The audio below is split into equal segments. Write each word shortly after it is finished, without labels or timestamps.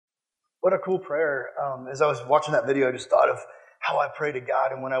What a cool prayer. As I was watching that video, I just thought of how I pray to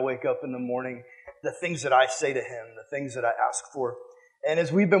God, and when I wake up in the morning, the things that I say to Him, the things that I ask for. And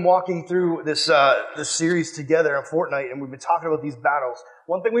as we've been walking through this series together in Fortnite, and we've been talking about these battles,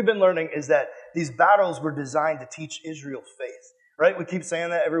 one thing we've been learning is that these battles were designed to teach Israel faith, right? We keep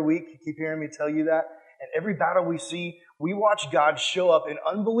saying that every week. You keep hearing me tell you that. And every battle we see, we watch God show up in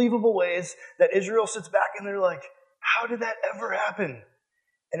unbelievable ways that Israel sits back and they're like, how did that ever happen?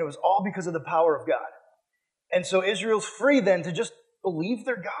 And it was all because of the power of God. And so Israel's free then to just believe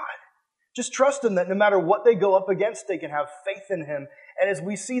their God. Just trust Him that no matter what they go up against, they can have faith in Him. And as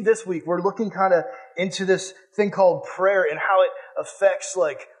we see this week, we're looking kind of into this thing called prayer and how it affects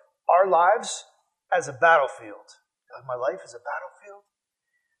like our lives as a battlefield. God, my life is a battlefield.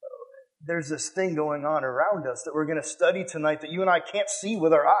 There's this thing going on around us that we're going to study tonight that you and I can't see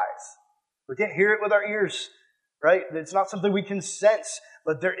with our eyes. We can't hear it with our ears, right? It's not something we can sense,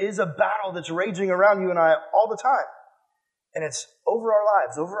 but there is a battle that's raging around you and I all the time. And it's over our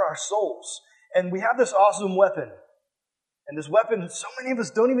lives, over our souls. And we have this awesome weapon. And this weapon, so many of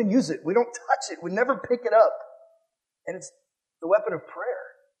us don't even use it. We don't touch it. We never pick it up. And it's the weapon of prayer.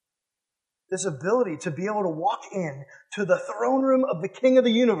 This ability to be able to walk in to the throne room of the King of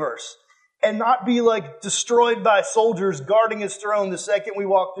the universe and not be like destroyed by soldiers guarding His throne the second we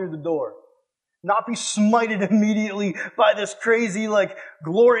walk through the door. Not be smited immediately by this crazy like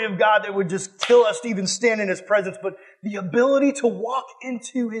glory of God that would just kill us to even stand in His presence, but the ability to walk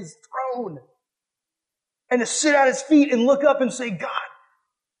into His throne and to sit at His feet and look up and say, God,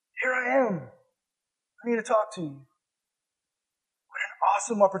 here I am. I need to talk to you. What an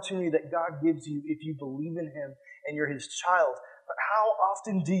awesome opportunity that God gives you if you believe in Him and you're His child. But how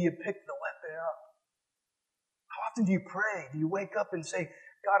often do you pick the weapon up? How often do you pray? Do you wake up and say,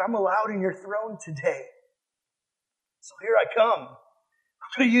 God, I'm allowed in your throne today. So here I come.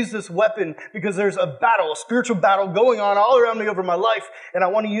 I'm going to use this weapon because there's a battle, a spiritual battle going on all around me over my life, and I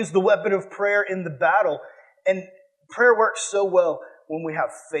want to use the weapon of prayer in the battle. And prayer works so well when we have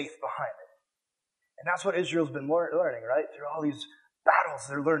faith behind it. And that's what Israel's been learning, right? Through all these battles,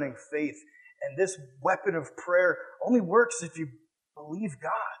 they're learning faith. And this weapon of prayer only works if you believe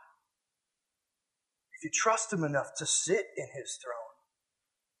God. If you trust Him enough to sit in His throne.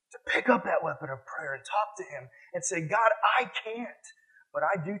 To pick up that weapon of prayer and talk to Him and say, God, I can't, but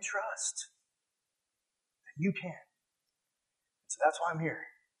I do trust that you can. So that's why I'm here.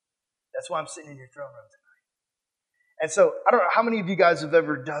 That's why I'm sitting in your throne room tonight. And so I don't know how many of you guys have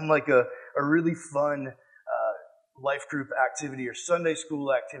ever done like a really fun life group activity or Sunday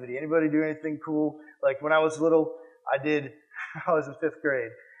school activity. Anybody do anything cool? Like when I was little, I was in 5th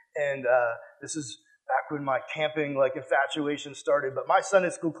grade. And this is back when my camping like infatuation started. But my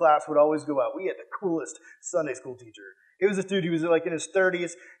Sunday school class would always go out. We had the coolest Sunday school teacher. He was a dude, he was like in his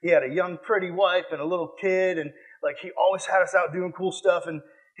 30s. He had a young, pretty wife and a little kid. And like he always had us out doing cool stuff. And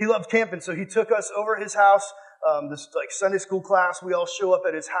he loved camping. So he took us over his house. This like Sunday school class, we all show up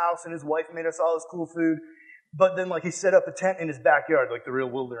at his house and his wife made us all this cool food. But then like he set up a tent in his backyard, like the real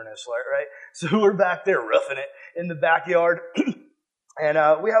wilderness, right? So we're back there roughing it in the backyard.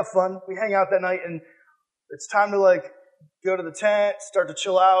 And we have fun. We hang out that night and it's time to like go to the tent, start to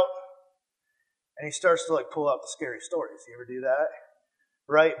chill out. And he starts to like pull out the scary stories. You ever do that?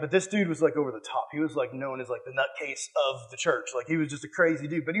 Right? But this dude was like over the top. He was like known as like the nutcase of the church. Like he was just a crazy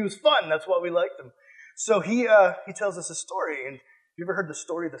dude, but he was fun. That's why we liked him. So he tells us a story. And you ever heard the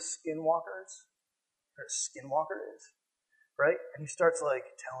story of the skinwalkers? What a skinwalker is? Right? And he starts like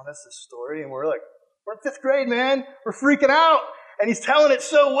telling us this story and we're like, we're in 5th grade, man. We're freaking out. And he's telling it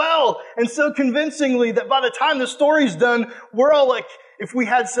so well and so convincingly that by the time the story's done, we're all like, if we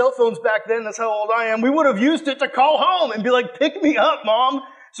had cell phones back then, that's how old I am, we would have used it to call home and be like, pick me up, Mom.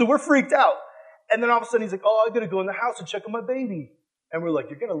 So we're freaked out. And then all of a sudden he's like, oh, I got to go in the house and check on my baby. And we're like,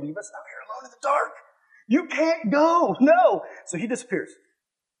 you're going to leave us out here alone in the dark? You can't go. No. So he disappears.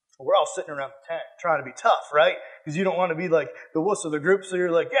 We're all sitting around the tent trying to be tough, right? Because you don't want to be like the wuss of the group. So you're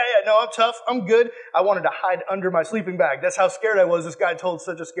like, yeah, no, I'm tough. I'm good. I wanted to hide under my sleeping bag. That's how scared I was. This guy told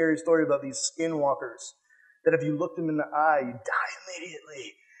such a scary story about these skinwalkers that if you looked them in the eye, you'd die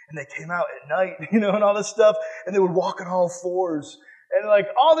immediately. And they came out at night, and all this stuff. And they would walk on all fours. And like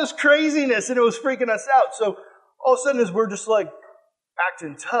all this craziness. And it was freaking us out. So all of a sudden as we're just like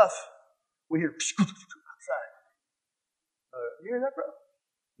acting tough, we hear outside. You hear that, bro?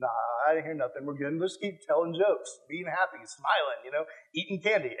 Nah, I didn't hear nothing. We're good. Let's keep telling jokes, being happy, smiling, eating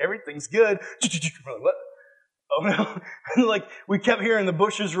candy. Everything's good. We're like, what? Oh no. And like we kept hearing the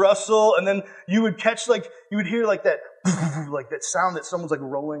bushes rustle, and then you would catch you would hear like that sound that someone's like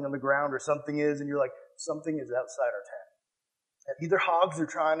rolling on the ground or something is, and you're like, something is outside our tent. And either hogs are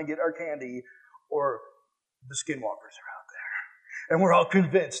trying to get our candy or the skinwalkers are out there. And we're all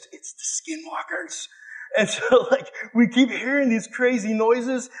convinced it's the skinwalkers. And so, we keep hearing these crazy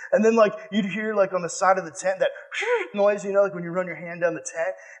noises, and then, you'd hear, on the side of the tent, that noise, when you run your hand down the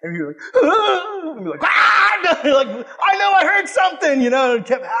tent, and you're like, ah! And you're like, ah! You're like, I know I heard something, and it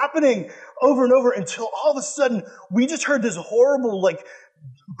kept happening over and over until all of a sudden, we just heard this horrible,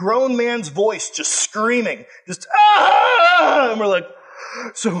 grown man's voice just screaming, just, ah! And we're like,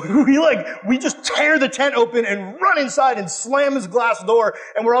 so we just tear the tent open and run inside and slam his glass door,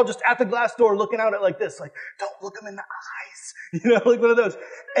 and we're all just at the glass door looking out at this, don't look him in the eyes, one of those.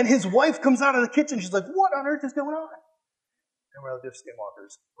 And his wife comes out of the kitchen, she's like, what on earth is going on? And we're like, they're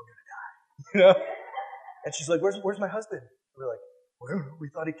skinwalkers, we're gonna die, And she's like, where's my husband? We're like, where? We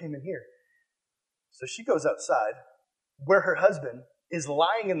thought he came in here. So she goes outside, where her husband is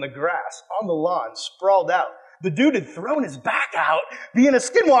lying in the grass on the lawn, sprawled out. The dude had thrown his back out, being a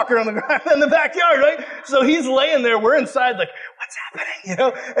skinwalker on the ground in the backyard, right? So he's laying there. We're inside, what's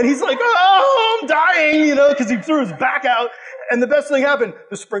happening, And he's like, oh, I'm dying, because he threw his back out. And the best thing happened,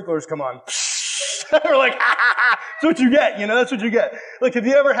 the sprinklers come on. We're like, that's what you get, that's what you get. Have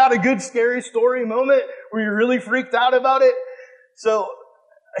you ever had a good scary story moment where you're really freaked out about it? So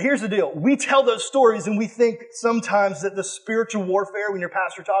here's the deal. We tell those stories and we think sometimes that the spiritual warfare, when your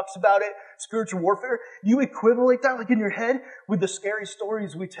pastor talks about it, spiritual warfare, you equivalent that in your head with the scary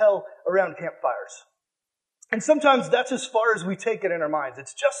stories we tell around campfires. And sometimes that's as far as we take it in our minds.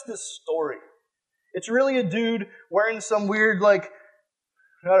 It's just this story. It's really a dude wearing some weird, I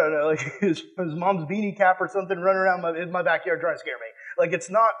don't know, his mom's beanie cap or something running around in my backyard trying to scare me. It's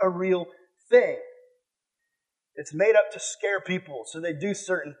not a real thing. It's made up to scare people, so they do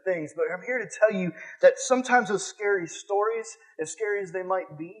certain things. But I'm here to tell you that sometimes those scary stories, as scary as they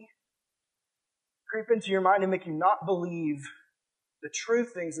might be, creep into your mind and make you not believe the true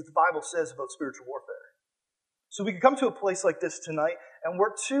things that the Bible says about spiritual warfare. So we can come to a place like this tonight, and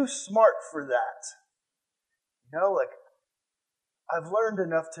we're too smart for that. I've learned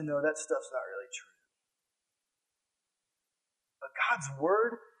enough to know that stuff's not really true. But God's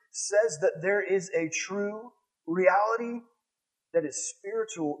Word says that there is a true reality that is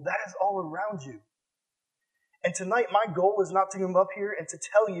spiritual, that is all around you. And tonight, my goal is not to come up here and to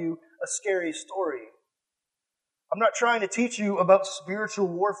tell you a scary story. I'm not trying to teach you about spiritual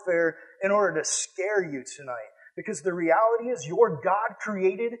warfare in order to scare you tonight, because the reality is your God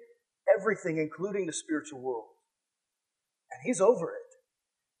created everything, including the spiritual world. And He's over it.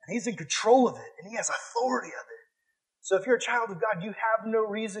 And He's in control of it. And He has authority of it. So if you're a child of God, you have no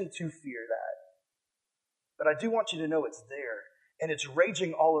reason to fear that. But I do want you to know it's there. And it's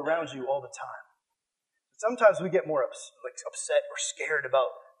raging all around you all the time. Sometimes we get more upset or scared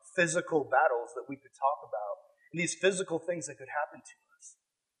about physical battles that we could talk about. And these physical things that could happen to us.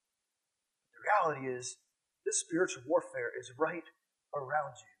 The reality is, this spiritual warfare is right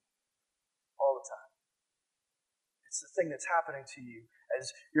around you all the time. It's the thing that's happening to you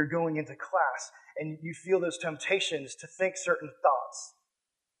as you're going into class and you feel those temptations to think certain thoughts.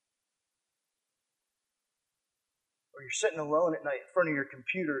 Or you're sitting alone at night in front of your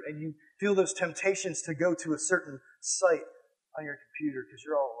computer and you feel those temptations to go to a certain site on your computer because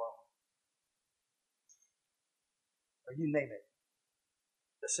you're all alone. Or you name it.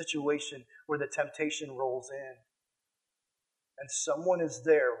 The situation where the temptation rolls in. And someone is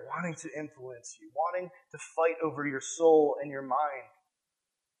there wanting to influence you, wanting to fight over your soul and your mind.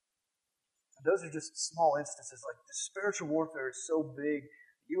 And those are just small instances. The spiritual warfare is so big.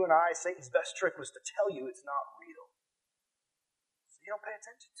 You and I, Satan's best trick was to tell you it's not real. So you don't pay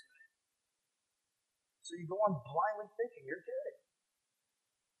attention to it. So you go on blindly thinking you're good.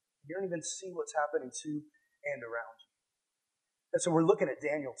 You don't even see what's happening to and around you. And so we're looking at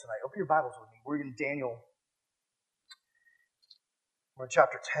Daniel tonight. Open your Bibles with me. We're in Daniel. We're in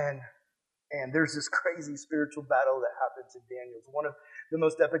chapter 10, and there's this crazy spiritual battle that happens in Daniel. It's one of the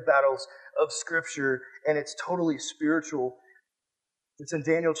most epic battles of Scripture, and it's totally spiritual. It's in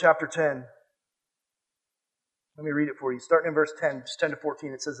Daniel chapter 10. Let me read it for you. Starting in verse 10, just 10 to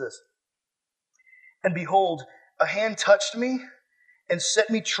 14, it says this. And behold, a hand touched me and set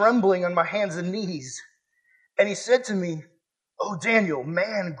me trembling on my hands and knees. And he said to me, O Daniel,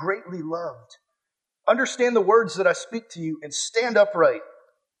 man greatly loved, understand the words that I speak to you and stand upright,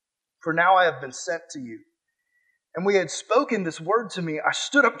 for now I have been sent to you. And when he had spoken this word to me, I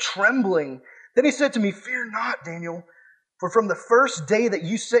stood up trembling. Then he said to me, fear not, Daniel, for from the first day that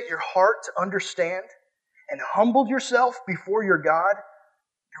you set your heart to understand and humbled yourself before your God,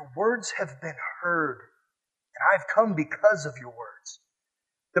 your words have been heard, and I have come because of your words.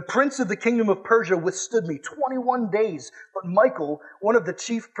 The prince of the kingdom of Persia withstood me 21 days, but Michael, one of the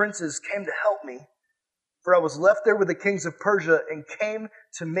chief princes, came to help me. For I was left there with the kings of Persia and came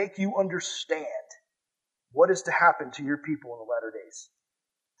to make you understand what is to happen to your people in the latter days.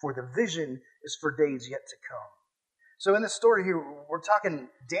 For the vision is for days yet to come. So in this story here, we're talking,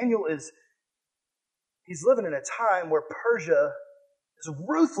 Daniel he's living in a time where Persia, this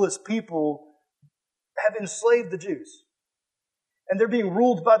ruthless people, have enslaved the Jews. And they're being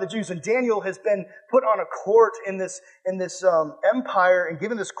ruled by the Jews. And Daniel has been put on a court in this empire and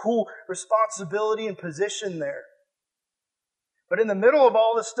given this cool responsibility and position there. But in the middle of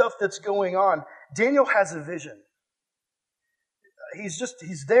all this stuff that's going on, Daniel has a vision.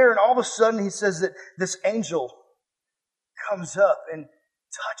 He's there, and all of a sudden he says that this angel comes up and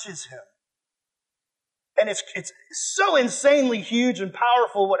touches him. And it's so insanely huge and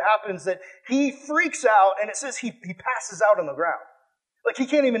powerful what happens that he freaks out, and it says he passes out on the ground. Like he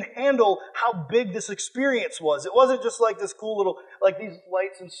can't even handle how big this experience was. It wasn't just like this cool little, like these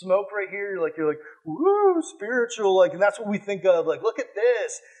lights and smoke right here. You're like, woo, spiritual. Like, and that's what we think of. Like, look at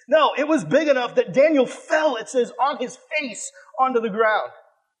this. No, it was big enough that Daniel fell, it says, on his face onto the ground.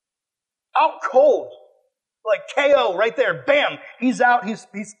 Out cold. Like KO right there. Bam. He's out. He's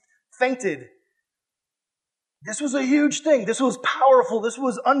fainted. This was a huge thing. This was powerful. This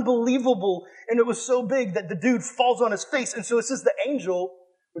was unbelievable. And it was so big that the dude falls on his face. And so it says the angel,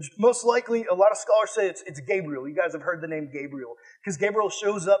 which most likely a lot of scholars say it's Gabriel. You guys have heard the name Gabriel. Because Gabriel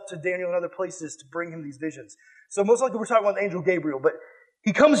shows up to Daniel in other places to bring him these visions. So most likely we're talking about the angel Gabriel. But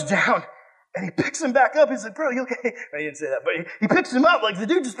he comes down and he picks him back up. He said, bro, you okay? No, he didn't say that. But he picks him up like the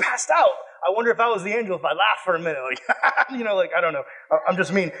dude just passed out. I wonder if I was the angel if I laughed for a minute. Like, I don't know. I'm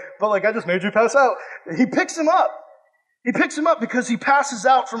just mean. But I just made you pass out. He picks him up. He picks him up because he passes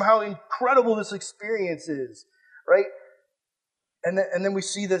out from how incredible this experience is. Right? And then we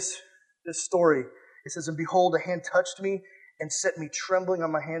see this story. It says, and behold, a hand touched me and set me trembling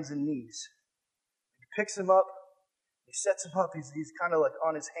on my hands and knees. He picks him up. He sets him up. He's kind of like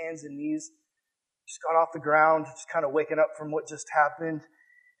on his hands and knees. Just got off the ground, just kind of waking up from what just happened.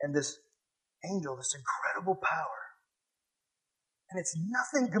 And this angel, this incredible power. And it's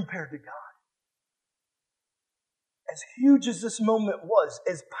nothing compared to God. As huge as this moment was,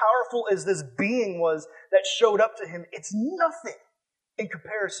 as powerful as this being was that showed up to him, it's nothing in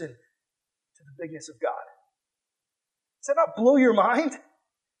comparison to the bigness of God. Does that not blow your mind?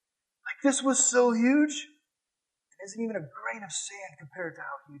 Like this was so huge, it isn't even a grain of sand compared to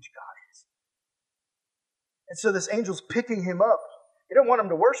how huge God is. And so this angel's picking him up. He didn't want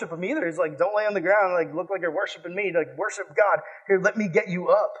him to worship him either. He's like, don't lay on the ground, like look like you're worshiping me. Like, worship God. Here, let me get you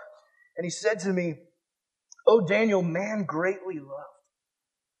up. And he said to me, oh, Daniel, man greatly loved.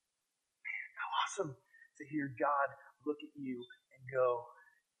 Man, how awesome to hear God look at you and go,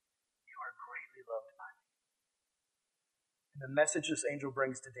 you are greatly loved by me. And the message this angel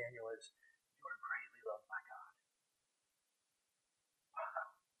brings to Daniel is, you are greatly loved by God.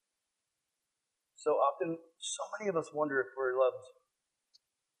 Wow. So often, so many of us wonder if we're loved.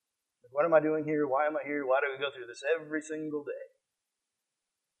 What am I doing here? Why am I here? Why do we go through this every single day?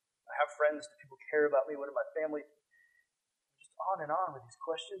 I have friends, do people care about me? What are my family? Just on and on with these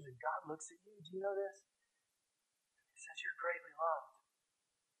questions, and God looks at you. Do you know this? He says, you're greatly loved.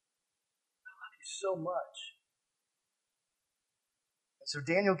 I love you so much. And so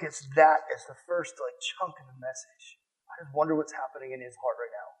Daniel gets that as the first chunk of the message. I just wonder what's happening in his heart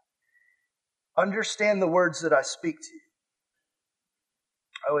right now. Understand the words that I speak to you.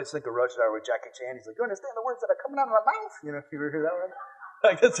 I always think of Rush Hour with Jackie Chan. He's like, you understand the words that are coming out of my mouth? You ever hear that one?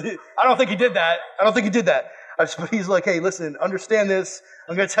 I don't think he did that. He's like, hey, listen, understand this.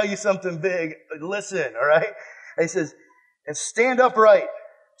 I'm going to tell you something big. Listen, all right? And he says, and stand upright.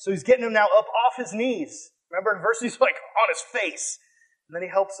 So he's getting him now up off his knees. Remember, in verse, he's like on his face. And then he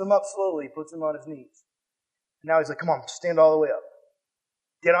helps him up slowly, puts him on his knees. And now he's like, come on, stand all the way up.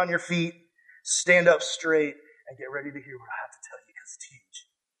 Get on your feet, stand up straight, and get ready to hear what I have to tell you because it's huge.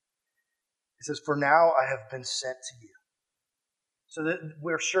 He says, for now I have been sent to you. So that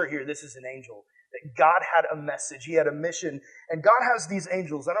we're sure here this is an angel. That God had a message. He had a mission. And God has these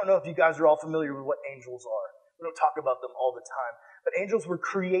angels. I don't know if you guys are all familiar with what angels are. We don't talk about them all the time. But angels were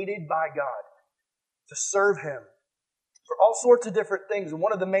created by God to serve Him for all sorts of different things. And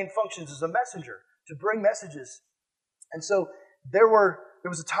one of the main functions is a messenger, to bring messages. And so there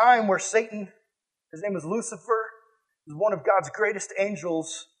was a time where Satan, his name was Lucifer, was one of God's greatest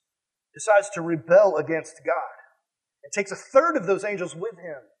angels, decides to rebel against God. It takes a third of those angels with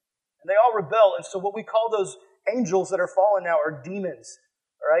him. And they all rebel. And so what we call those angels that are fallen now are demons.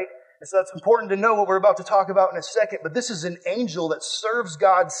 All right? And so that's important to know what we're about to talk about in a second. But this is an angel that serves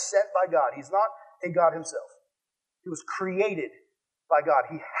God, sent by God. He's not a God himself. He was created by God.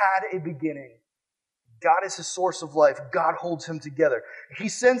 He had a beginning. God is his source of life. God holds him together. He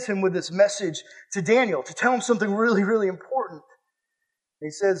sends him with this message to Daniel to tell him something really, really important. He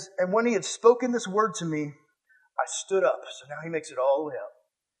says, and when he had spoken this word to me, I stood up. So now he makes it all the way up.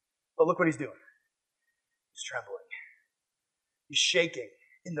 But look what he's doing. He's trembling. He's shaking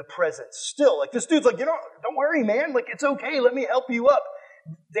in the presence. Still, like this dude's like, don't worry, man. Like, it's okay. Let me help you up.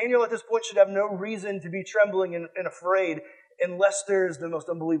 Daniel at this point should have no reason to be trembling and afraid unless there's the most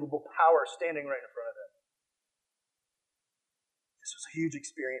unbelievable power standing right in front of him. This was a huge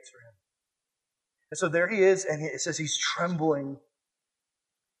experience for him. And so there he is, and it says he's trembling.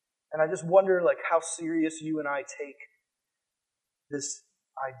 And I just wonder, like, how serious you and I take this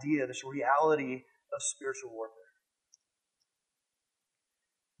idea, this reality of spiritual warfare.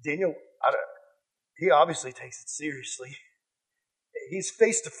 Daniel, he obviously takes it seriously. He's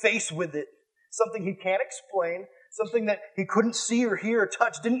face to face with it. Something he can't explain. Something that he couldn't see or hear or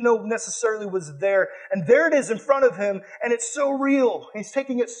touch, didn't know necessarily was there. And there it is in front of him, and it's so real. He's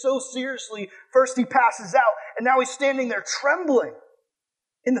taking it so seriously. First he passes out, and now he's standing there trembling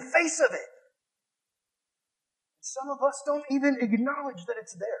in the face of it. Some of us don't even acknowledge that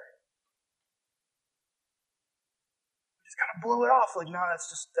it's there. We just kind of blow it off like, no,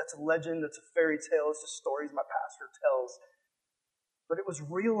 that's a legend, that's a fairy tale, it's just stories my pastor tells. But it was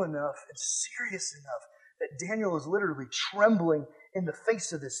real enough and serious enough that Daniel is literally trembling in the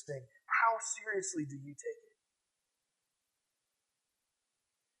face of this thing. How seriously do you take it?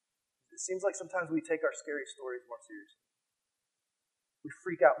 It seems like sometimes we take our scary stories more seriously. We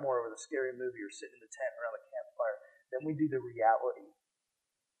freak out more over the scary movie or sitting in the tent around the campfire than we do the reality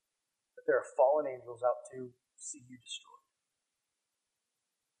that there are fallen angels out to see you destroyed.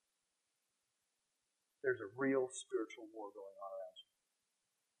 There's a real spiritual war going on around you.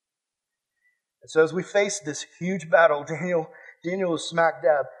 And so as we face this huge battle, Daniel is smack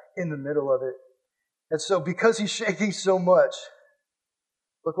dab in the middle of it. And so because he's shaking so much,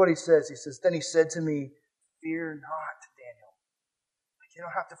 look what he says. He says, then he said to me, fear not, Daniel. You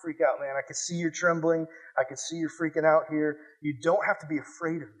don't have to freak out, man. I can see you're trembling. I can see you're freaking out here. You don't have to be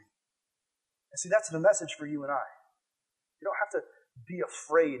afraid of me. And see, that's the message for you and I. You don't have to be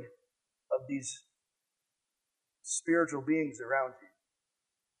afraid of these spiritual beings around you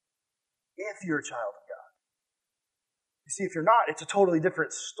if you're a child of God. You see, if you're not, it's a totally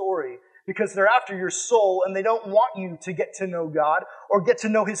different story because they're after your soul and they don't want you to get to know God or get to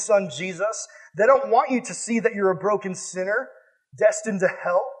know His Son Jesus. They don't want you to see that you're a broken sinner destined to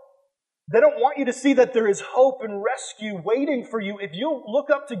hell. They don't want you to see that there is hope and rescue waiting for you if you look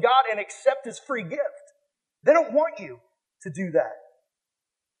up to God and accept His free gift. They don't want you to do that.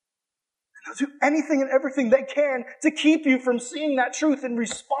 They'll do anything and everything they can to keep you from seeing that truth and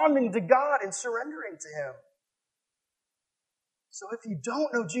responding to God and surrendering to Him. So if you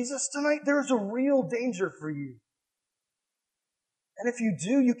don't know Jesus tonight, there is a real danger for you. And if you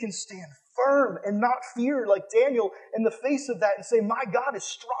do, you can stand firm and not fear like Daniel in the face of that and say, my God is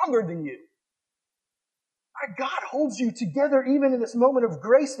stronger than you. My God holds you together even in this moment of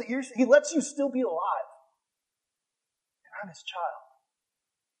grace that He lets you still be alive. And I'm His child.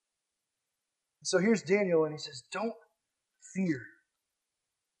 So here's Daniel, and he says, don't fear.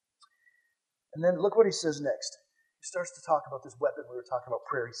 And then look what he says next. He starts to talk about this weapon we were talking about,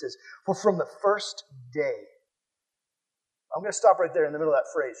 prayer. He says, for from the first day. I'm going to stop right there in the middle of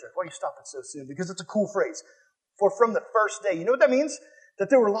that phrase. Why are you stopping so soon? Because it's a cool phrase. For from the first day. You know what that means? That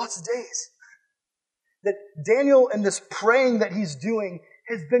there were lots of days. That Daniel and this praying that he's doing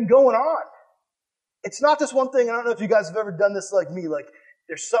has been going on. It's not this one thing. I don't know if you guys have ever done this like me. Like,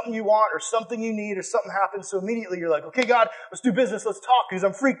 there's something you want or something you need or something happens. So immediately you're like, okay, God, let's do business. Let's talk because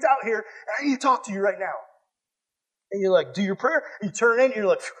I'm freaked out here. And I need to talk to you right now. And you're like, do your prayer. And you turn in and you're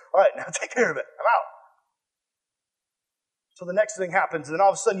like, all right, now take care of it. I'm out. So the next thing happens. And then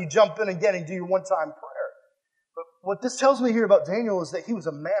all of a sudden you jump in again and do your one-time prayer. But what this tells me here about Daniel is that he was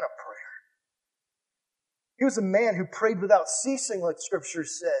a man of prayer. He was a man who prayed without ceasing, like Scripture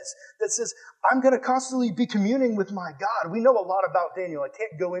says, that says, I'm going to constantly be communing with my God. We know a lot about Daniel. I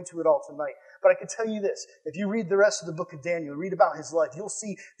can't go into it all tonight. But I can tell you this. If you read the rest of the book of Daniel, read about his life, you'll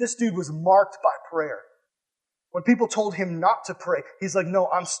see this dude was marked by prayer. When people told him not to pray, he's like, no,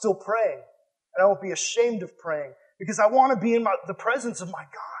 I'm still praying. And I won't be ashamed of praying because I want to be in the presence of my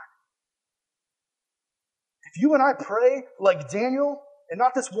God. If you and I pray like Daniel, and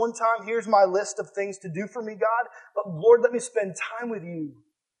not this one time, here's my list of things to do for me, God, but Lord, let me spend time with you.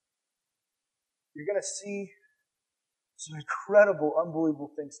 You're going to see some incredible,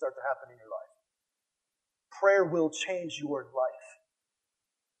 unbelievable things start to happen in your life. Prayer will change your life.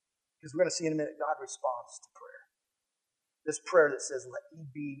 Because we're going to see in a minute, God responds to prayer. This prayer that says, let me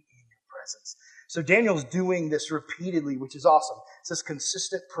be in your presence. So Daniel's doing this repeatedly, which is awesome. It's this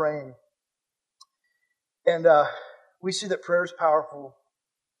consistent praying. And we see that prayer is powerful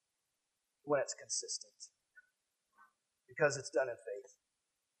when it's consistent. Because it's done in faith.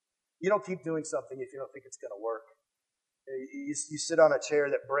 You don't keep doing something if you don't think it's going to work. You sit on a chair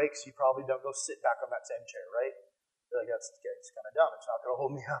that breaks, you probably don't go sit back on that same chair, right? You're like, that's kind of dumb. It's not going to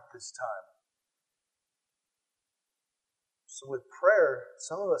hold me up this time. So with prayer,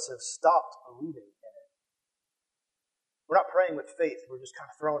 some of us have stopped believing in it. We're not praying with faith. We're just kind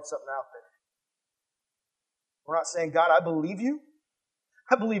of throwing something out there. We're not saying, God, I believe you.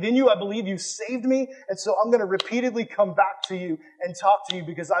 I believe in you. I believe you saved me. And so I'm going to repeatedly come back to you and talk to you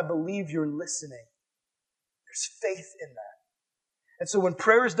because I believe you're listening. There's faith in that. And so when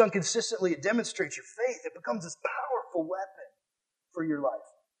prayer is done consistently, it demonstrates your faith. It becomes this powerful weapon for your life.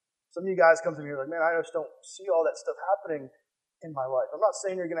 Some of you guys come to me and you're like, man, I just don't see all that stuff happening in my life. I'm not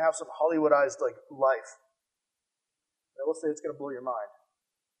saying you're going to have some Hollywoodized life. I will say it's going to blow your mind.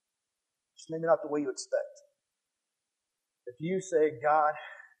 Just maybe not the way you expect. If you say, God,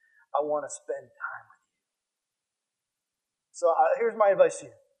 I want to spend time with you. So here's my advice to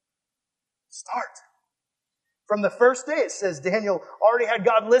you. Start. From the first day, it says Daniel already had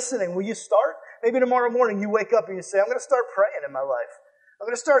God listening. Will you start? Maybe tomorrow morning you wake up and you say, I'm going to start praying in my life. I'm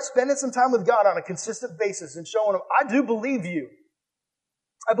going to start spending some time with God on a consistent basis and showing Him, I do believe you.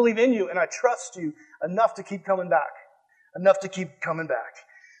 I believe in you and I trust you enough to keep coming back. Enough to keep coming back.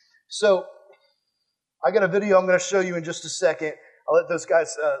 So, I got a video I'm going to show you in just a second. I'll let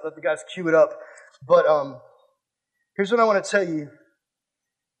the guys cue it up. But here's what I want to tell you.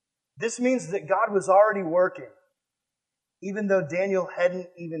 This means that God was already working, even though Daniel hadn't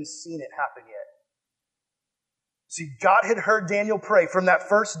even seen it happen yet. See, God had heard Daniel pray from that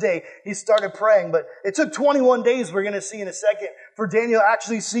first day. He started praying, but it took 21 days, we're going to see in a second, for Daniel to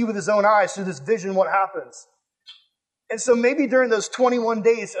actually see with his own eyes through this vision what happens. And so maybe during those 21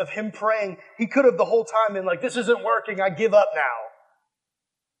 days of him praying, he could have the whole time been like, this isn't working, I give up now.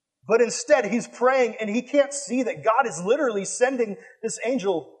 But instead, he's praying and he can't see that God is literally sending this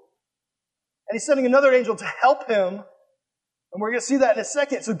angel. And he's sending another angel to help him. And we're going to see that in a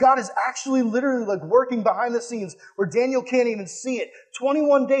second. So God is actually literally working behind the scenes where Daniel can't even see it.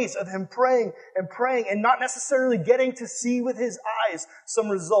 21 days of him praying and not necessarily getting to see with his eyes some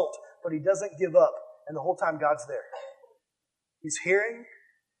result. But he doesn't give up. And the whole time God's there. He's hearing,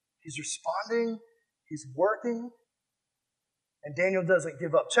 he's responding, he's working, and Daniel doesn't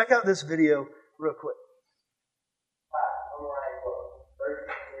give up. Check out this video real quick. Hi, I'm Ryan Book, 13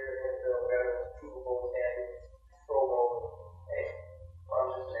 years NFL veteran, Super Bowl champion, Pro Bowl. Hey,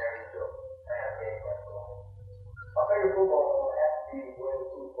 I'm just an average Joe. I have game plan for life. My favorite football moment has to be winning the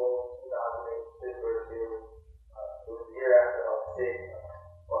Super Bowl in 2008 Pittsburgh Steelers. It was the year after I was sick,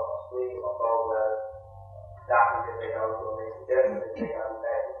 lost my sleep, my gallbladder. Doctors didn't think I was going to make it. Definitely didn't think I was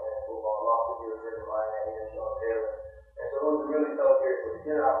back to playing football. I lost a year of hurting my hand and Sean Taylor. And so it was a really tough year. So to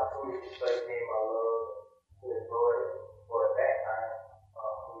get an opportunity to play the game I love, to enjoy it, for at that time,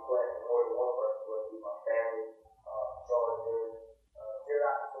 we played for more than one person, whether it be my family, Sean Taylor. Get an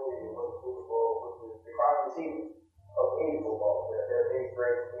opportunity to win the Super Bowl, which is the crowning achievement of any football player. There are many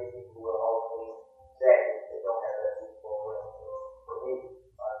greats, many people who are Hall of Fame jackets that don't have that Super Bowl win. For me,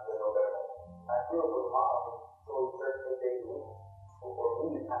 there's no better one. I grew up with a mom who told 13 days a week. And for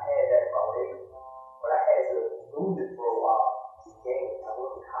me, I had that foundation. But I had to lose it for a while to gain it. I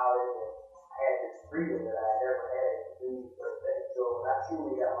went to college and I had this freedom that I never had to do certain things. So when I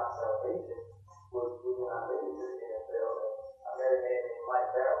truly got my salvation was when I made it to the NFL. And I met a man named Mike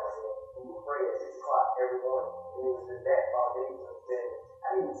Battleground who would pray at 6 o'clock every morning. And it was just that foundation of saying, I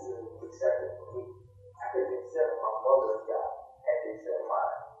needed to accept it for me. I couldn't accept my mother's God. I had to accept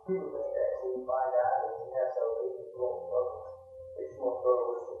mine. People think that when you find out and you have salvation, you won't struggle. If you won't struggle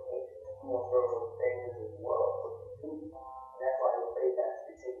with temptation, if you won't struggle with things in this world, what you do. And that's why your faith has to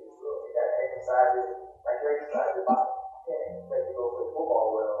continue to grow. You got to exercise it like you exercise your body. You can't expect to go play football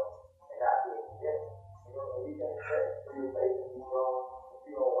well and not be in the gym. You know, you can expect for your faith to be strong if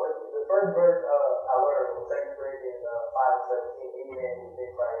you don't work it. The first verse I learned was 2 Corinthians 5 and 17. Any man who's in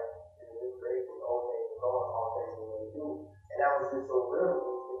Christ is a new creation. Old things are gone, all things are really new. And that was just so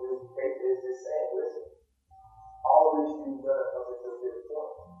real. It's just saying, listen, all this you've done up until this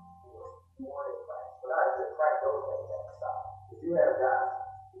point, you want in Christ. But not until Christ, those things have to stop. If you have God,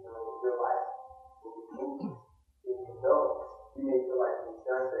 in your life, if you move, if you know, you may feel like you've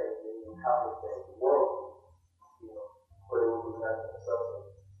done things and you've accomplished things, the world, exercising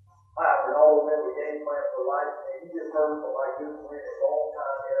themselves. I have an old member game plan for life, and he just heard from my good friend and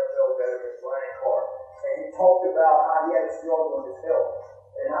long-time NFL veteran Ryan Clark. And he talked about how he had a struggle with his health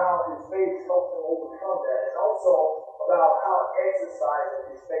and how his faith helped him overcome that, and also about how exercising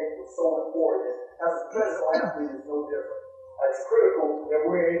his faith was so important. As a professional athlete, is no different. It's critical that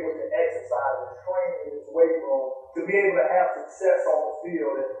we're able to exercise and train in this weight room to be able to have success on the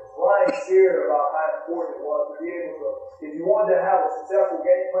field. And Ryan shared about how important it was to be able to, if you wanted to have a successful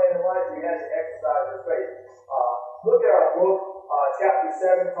game plan in life, you had to exercise your faith. Look at our book. Chapter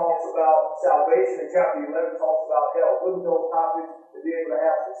 7 talks about salvation, and chapter 11 talks about health. Look at those topics to be able to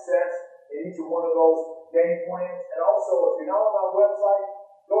have success in each one of those game plans. And also, if you're not on our website,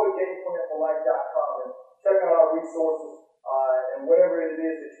 go to gameplanforlife.com and check out our resources and whatever it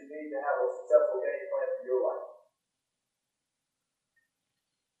is that you need to have a successful game plan for your life.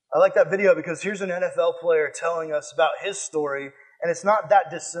 I like that video because here's an NFL player telling us about his story, and it's not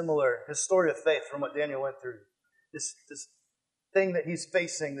that dissimilar, his story of faith from what Daniel went through. This thing that he's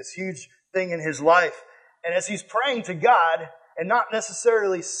facing, this huge thing in his life. And as he's praying to God and not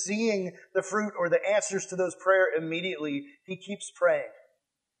necessarily seeing the fruit or the answers to those prayers immediately, he keeps praying.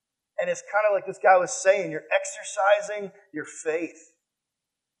 And it's kind of like this guy was saying, you're exercising your faith.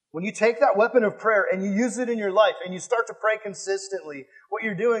 When you take that weapon of prayer and you use it in your life and you start to pray consistently, what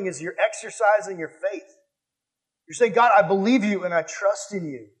you're doing is you're exercising your faith. You're saying, God, I believe you and I trust in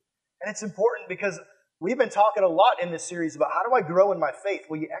you. And it's important because we've been talking a lot in this series about how do I grow in my faith?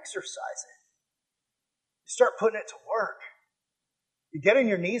 Well, you exercise it. You start putting it to work. You get on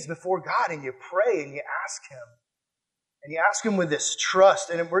your knees before God and you pray and you ask Him. And you ask Him with this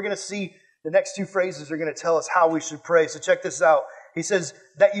trust. And we're going to see the next two phrases are going to tell us how we should pray. So check this out. He says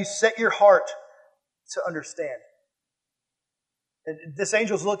that you set your heart to understand. And this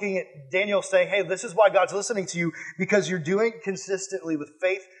angel's looking at Daniel saying, hey, this is why God's listening to you, because you're doing it consistently with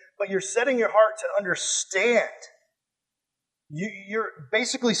faith, but you're setting your heart to understand. You're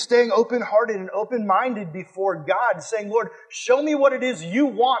basically staying open-hearted and open-minded before God, saying, Lord, show me what it is you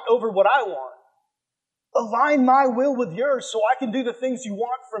want over what I want. Align my will with yours so I can do the things you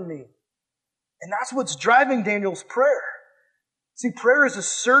want from me. And that's what's driving Daniel's prayer. See, prayer is a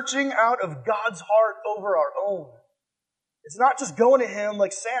searching out of God's heart over our own. It's not just going to Him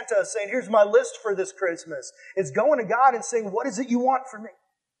like Santa saying, here's my list for this Christmas. It's going to God and saying, what is it you want from me?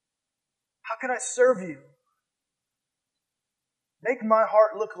 How can I serve you? Make my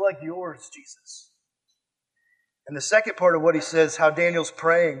heart look like yours, Jesus. And the second part of what he says, how Daniel's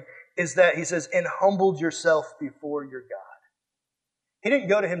praying, is that he says, and humbled yourself before your God. He didn't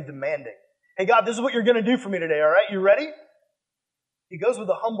go to Him demanding, hey God, this is what you're going to do for me today, all right? You ready? He goes with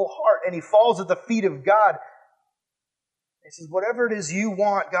a humble heart and he falls at the feet of God. He says, whatever it is you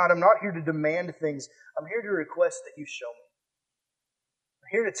want, God, I'm not here to demand things. I'm here to request that you show me. I'm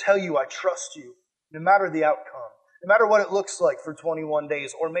here to tell you I trust you, no matter the outcome, no matter what it looks like for 21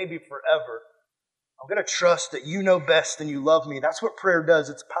 days or maybe forever. I'm going to trust that you know best and you love me. That's what prayer does.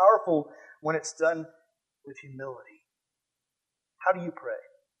 It's powerful when it's done with humility. How do you pray?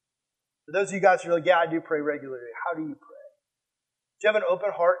 For those of you guys who are like, yeah, I do pray regularly. How do you pray? Do you have an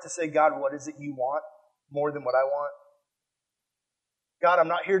open heart to say, God, what is it you want more than what I want? God, I'm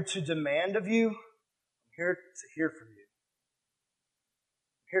not here to demand of you. I'm here to hear from you.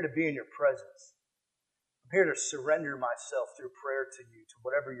 I'm here to be in your presence. I'm here to surrender myself through prayer to you, to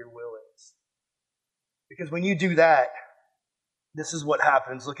whatever your will is. Because when you do that, this is what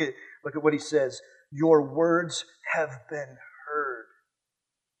happens. Look at what he says. Your words have been heard.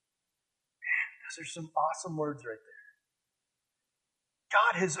 Man, those are some awesome words right there.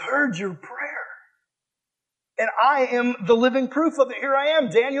 God has heard your prayer. And I am the living proof of it. Here I am,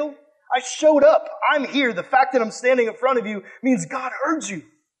 Daniel. I showed up. I'm here. The fact that I'm standing in front of you means God heard you.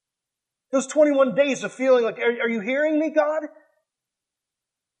 Those 21 days of feeling like, are you hearing me, God?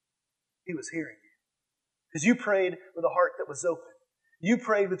 He was hearing you. Because you prayed with a heart that was open. You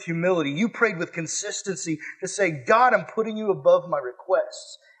prayed with humility. You prayed with consistency to say, God, I'm putting you above my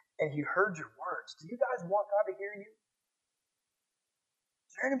requests. And He heard your words. Do you guys want God to hear you?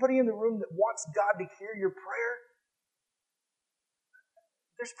 Is there anybody in the room that wants God to hear your prayer?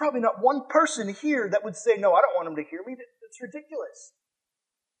 There's probably not one person here that would say, no, I don't want Him to hear me. That's ridiculous.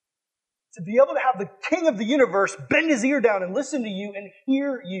 To be able to have the King of the universe bend His ear down and listen to you and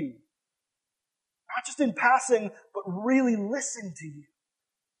hear you. Not just in passing, but really listen to you.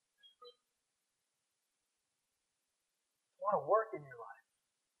 You want to work in your life.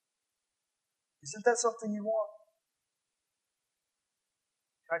 Isn't that something you want?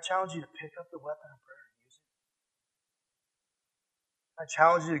 Can I challenge you to pick up the weapon of prayer and use it? Can I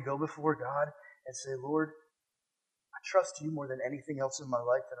challenge you to go before God and say, Lord, I trust you more than anything else in my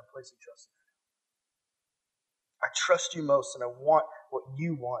life, and I'm placing trust in you. I trust you most, and I want what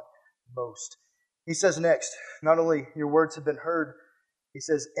you want most. He says next, not only your words have been heard, he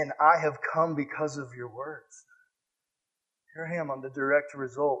says, and I have come because of your words. Here I am on the direct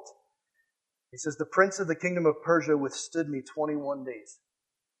result. He says, the prince of the kingdom of Persia withstood me 21 days.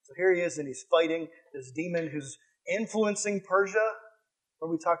 So here he is, and he's fighting this demon who's influencing Persia.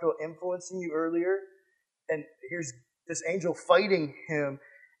 When we talked about influencing you earlier. And here's this angel fighting him.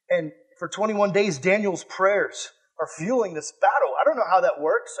 And for 21 days, Daniel's prayers are fueling this battle. I don't know how that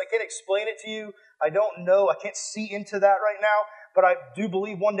works. I can't explain it to you. I don't know. I can't see into that right now. But I do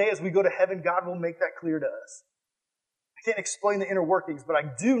believe one day as we go to heaven, God will make that clear to us. I can't explain the inner workings, but I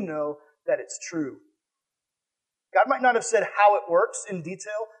do know that it's true. God might not have said how it works in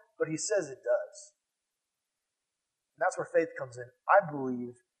detail, but he says it does. And that's where faith comes in. I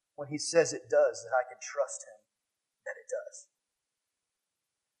believe when he says it does, that I can trust him that it does.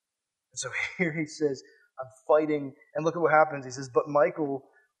 And so here he says, I'm fighting, and look at what happens. He says, but Michael,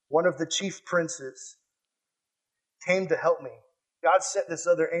 one of the chief princes, came to help me. God sent this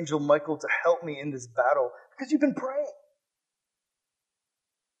other angel, Michael, to help me in this battle because you've been praying.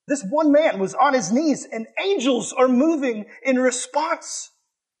 This one man was on his knees, and angels are moving in response.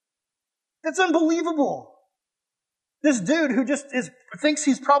 That's unbelievable. This dude who just thinks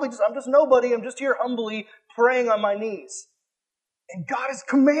he's probably I'm just nobody, I'm just here humbly praying on my knees. And God is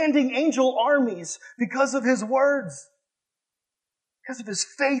commanding angel armies because of his words, because of his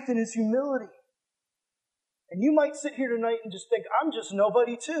faith and his humility. And you might sit here tonight and just think, I'm just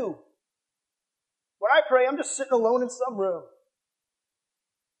nobody too. When I pray, I'm just sitting alone in some room.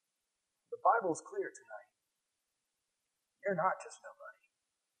 The Bible is clear tonight. You're not just nobody.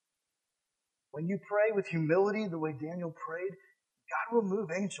 When you pray with humility the way Daniel prayed, God will move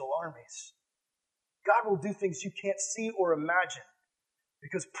angel armies. God will do things you can't see or imagine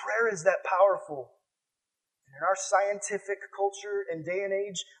because prayer is that powerful. And in our scientific culture and day and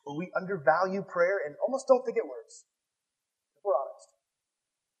age where we undervalue prayer and almost don't think it works, if we're honest,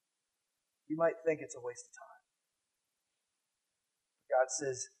 you might think it's a waste of time. God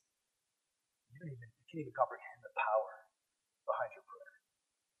says, you can't even comprehend the power behind your prayer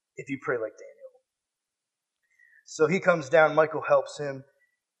if you pray like Daniel. So he comes down, Michael helps him,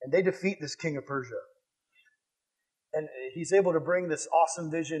 and they defeat this king of Persia. And he's able to bring this awesome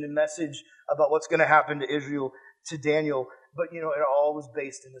vision and message about what's going to happen to Israel to Daniel. But, it all was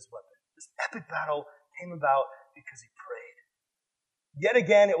based in this weapon. This epic battle came about because he prayed. Yet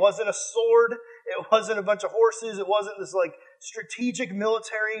again, it wasn't a sword. It wasn't a bunch of horses. It wasn't this strategic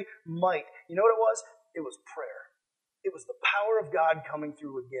military might. You know what it was? It was prayer. It was the power of God coming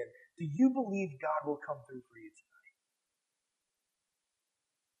through again. Do you believe God will come through for you tonight?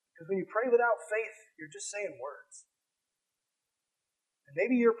 Because when you pray without faith, you're just saying words. And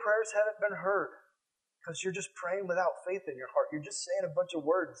maybe your prayers haven't been heard because you're just praying without faith in your heart. You're just saying a bunch of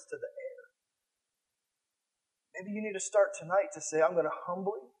words to the air. Maybe you need to start tonight to say, I'm going to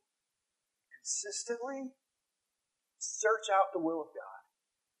humbly, consistently search out the will of God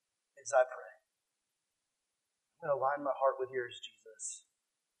as I pray. I'm going to align my heart with yours, Jesus.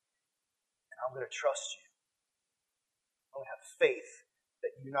 And I'm going to trust you. I'm going to have faith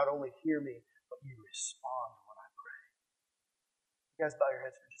that you not only hear me, but you respond when I pray. You guys bow your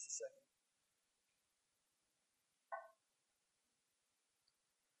heads for just a second.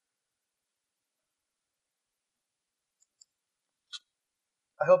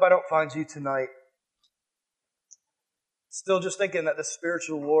 I hope I don't find you tonight still just thinking that the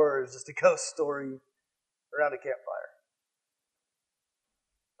spiritual war is just a ghost story around a campfire.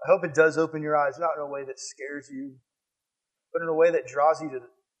 I hope it does open your eyes, not in a way that scares you, but in a way that draws you to the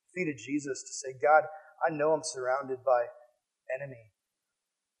feet of Jesus to say, God, I know I'm surrounded by enemy,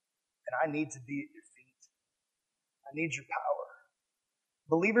 and I need to be at your feet. I need your power.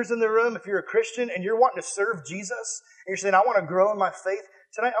 Believers in the room, if you're a Christian and you're wanting to serve Jesus, and you're saying, I want to grow in my faith,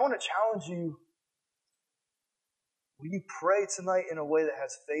 tonight I want to challenge you. Will you pray tonight in a way that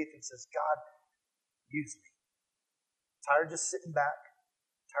has faith and says, God, use me. I'm tired of just sitting back.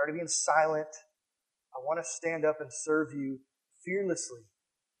 I'm tired of being silent. I want to stand up and serve you fearlessly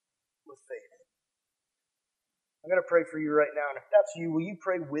with faith. I'm going to pray for you right now. And if that's you, will you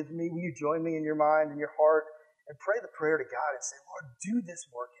pray with me? Will you join me in your mind and your heart and pray the prayer to God and say, Lord, do this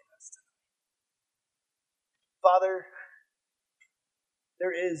work in us tonight. Father,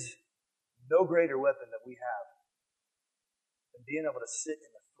 there is no greater weapon that we have than being able to sit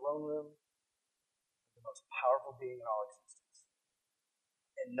in the throne room of the most powerful being in all existence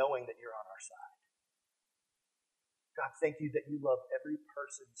and knowing that you're on our side. God, thank you that you love every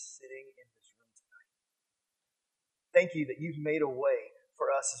person sitting in this room tonight. Thank you that you've made a way for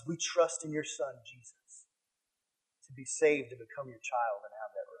us as we trust in your Son, Jesus, to be saved and become your child and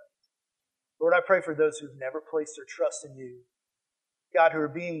have that right. Lord, I pray for those who've never placed their trust in you, God, who are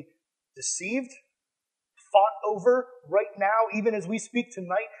being deceived, fought over right now, even as we speak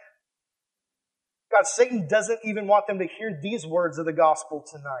tonight. God, Satan doesn't even want them to hear these words of the gospel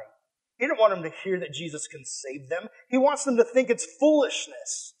tonight. He doesn't want them to hear that Jesus can save them. He wants them to think it's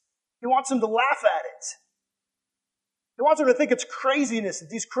foolishness. He wants them to laugh at it. He wants them to think it's craziness that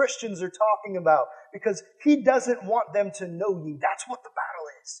these Christians are talking about, because he doesn't want them to know you. That's what the battle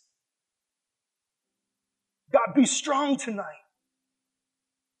is. God, be strong tonight.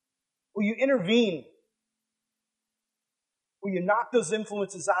 Will you intervene? Will you knock those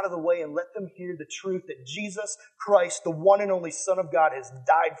influences out of the way and let them hear the truth that Jesus Christ, the one and only Son of God, has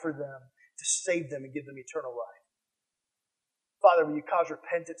died for them to save them and give them eternal life? Father, will you cause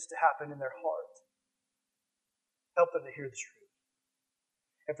repentance to happen in their heart? Help them to hear the truth.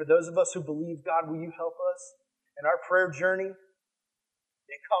 And for those of us who believe, God, will you help us in our prayer journey?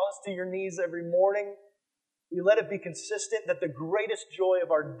 You call us to your knees every morning. We let it be consistent that the greatest joy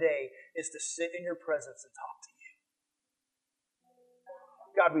of our day is to sit in your presence and talk to you.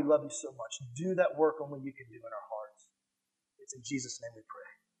 God, we love you so much. Do that work only you can do in our hearts. It's in Jesus' name we pray.